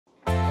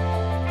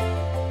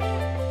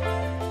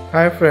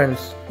Hi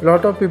friends, a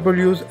lot of people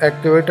use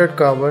activated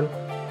carbon.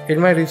 In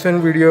my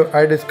recent video,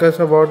 I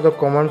discussed about the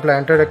common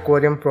planted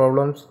aquarium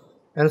problems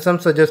and some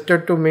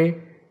suggested to me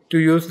to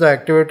use the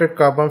activated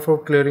carbon for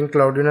clearing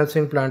cloudiness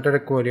in planted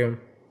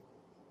aquarium.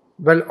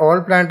 Well,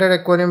 all planted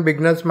aquarium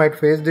beginners might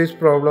face this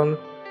problem,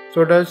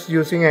 so does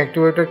using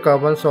activated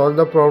carbon solve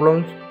the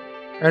problems?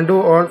 And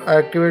do all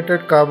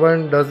activated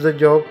carbon does the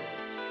job?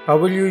 How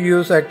will you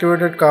use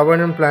activated carbon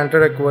in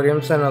planted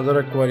aquariums and other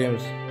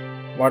aquariums?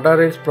 What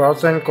are its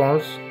pros and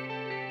cons?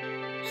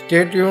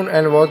 Stay tuned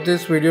and watch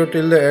this video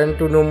till the end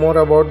to know more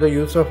about the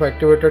use of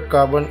activated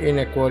carbon in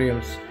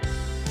aquariums.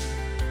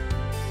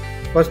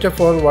 First of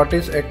all, what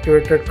is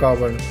activated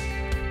carbon?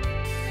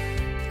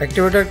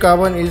 Activated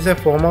carbon is a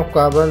form of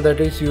carbon that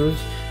is used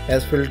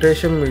as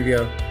filtration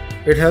media.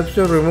 It helps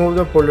to remove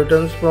the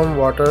pollutants from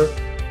water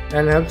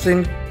and helps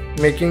in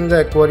making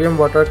the aquarium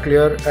water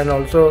clear and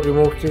also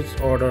removes its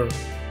odor.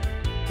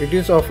 It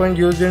is often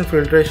used in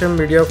filtration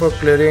media for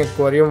clearing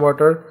aquarium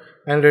water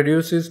and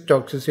reduces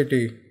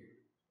toxicity.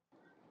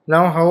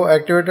 Now, how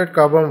activated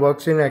carbon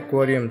works in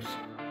aquariums.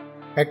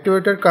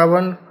 Activated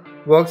carbon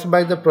works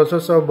by the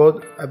process of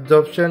both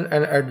absorption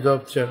and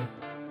adsorption.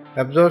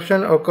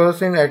 Absorption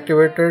occurs in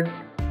activated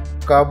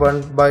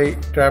carbon by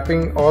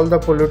trapping all the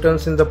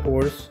pollutants in the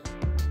pores,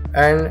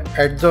 and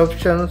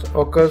adsorption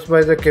occurs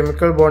by the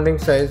chemical bonding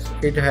size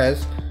it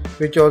has,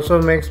 which also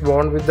makes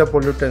bond with the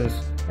pollutants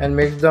and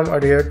makes them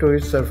adhere to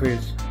its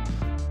surface.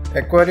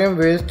 Aquarium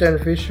waste and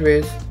fish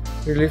waste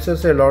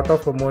releases a lot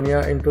of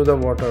ammonia into the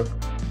water,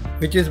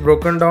 which is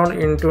broken down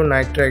into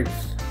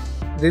nitrates.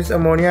 This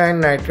ammonia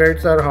and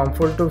nitrates are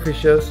harmful to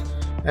fishes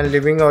and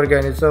living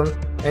organisms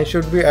and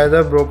should be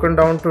either broken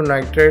down to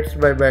nitrates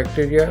by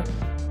bacteria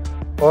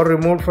or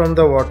removed from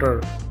the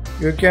water.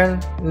 You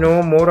can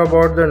know more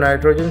about the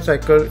nitrogen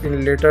cycle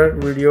in later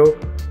video.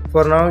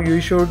 For now,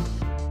 you should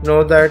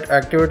know that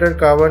activated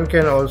carbon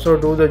can also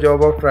do the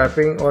job of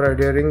trapping or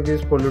adhering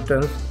these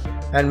pollutants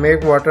and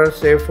make water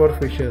safe for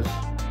fishes.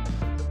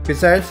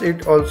 Besides,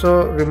 it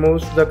also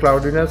removes the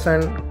cloudiness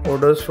and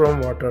odors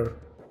from water.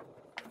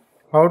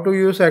 How to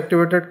use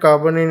activated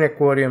carbon in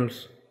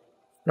aquariums?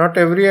 Not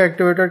every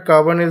activated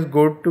carbon is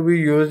good to be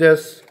used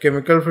as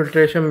chemical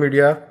filtration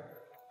media,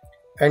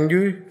 and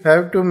you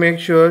have to make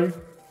sure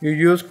you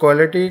use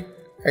quality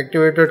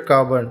activated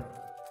carbon.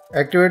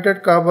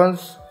 Activated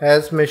carbons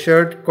has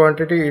measured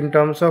quantity in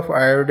terms of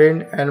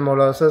iodine and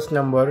molasses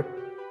number.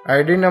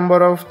 Iodine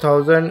number of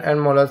 1000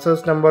 and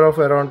molasses number of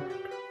around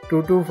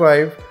 2 to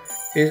 5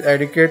 is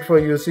adequate for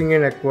using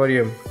in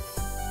aquarium.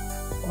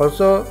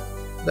 Also,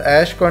 the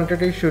ash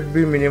quantity should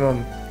be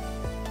minimum.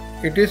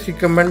 It is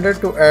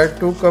recommended to add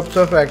 2 cups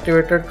of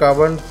activated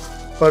carbon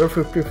per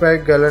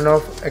 55 gallon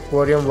of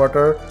aquarium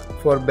water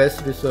for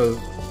best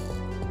results.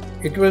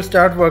 It will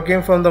start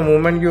working from the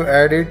moment you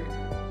add it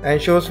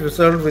and shows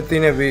result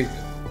within a week.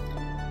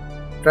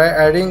 Try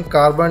adding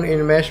carbon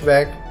in mesh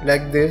bag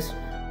like this.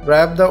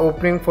 Wrap the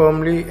opening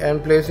firmly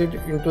and place it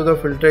into the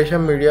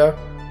filtration media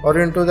or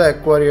into the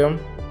aquarium.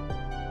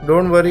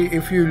 Don't worry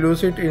if you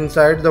lose it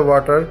inside the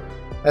water,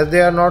 as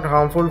they are not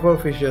harmful for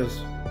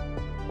fishes.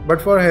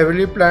 But for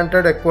heavily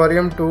planted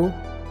aquarium too,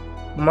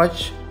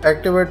 much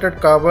activated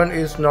carbon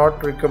is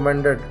not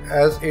recommended,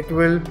 as it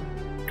will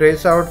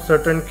trace out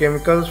certain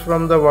chemicals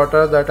from the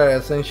water that are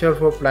essential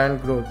for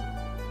plant growth.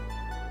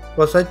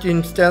 For such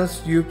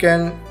instance, you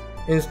can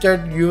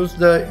instead use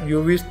the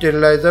UV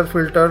sterilizer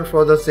filter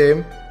for the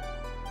same,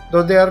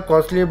 though they are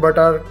costly but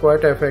are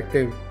quite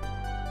effective.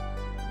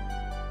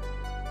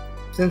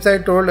 Since I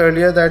told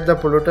earlier that the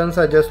pollutants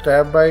are just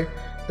trapped by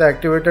the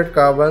activated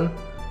carbon,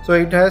 so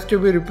it has to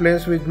be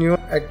replaced with new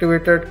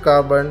activated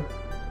carbon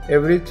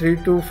every 3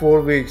 to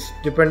 4 weeks,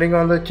 depending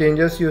on the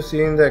changes you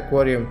see in the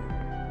aquarium.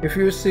 If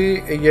you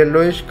see a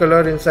yellowish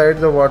color inside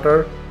the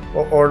water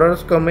or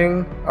odors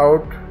coming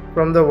out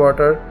from the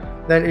water,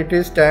 then it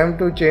is time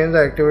to change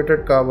the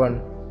activated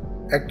carbon.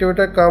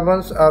 Activated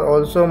carbons are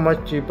also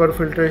much cheaper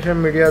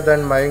filtration media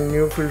than buying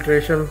new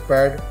filtration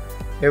pad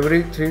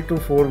every 3 to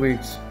 4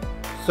 weeks.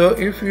 So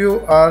if you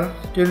are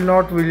still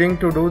not willing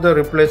to do the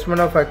replacement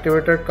of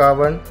activated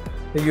carbon,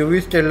 the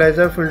UV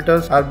sterilizer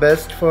filters are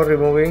best for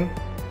removing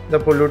the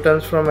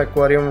pollutants from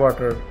aquarium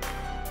water.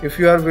 If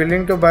you are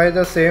willing to buy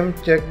the same,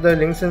 check the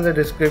links in the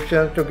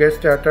description to get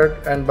started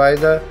and buy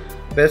the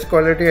best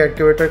quality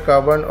activated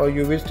carbon or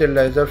UV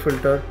sterilizer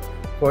filter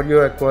for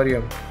your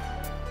aquarium.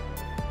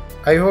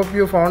 I hope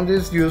you found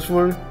this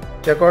useful.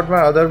 Check out my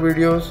other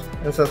videos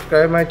and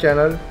subscribe my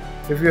channel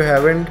if you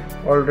haven't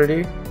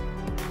already.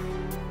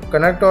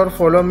 Connect or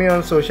follow me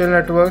on social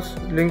networks.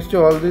 Links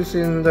to all this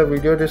in the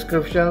video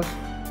descriptions.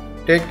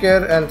 Take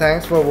care and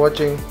thanks for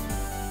watching.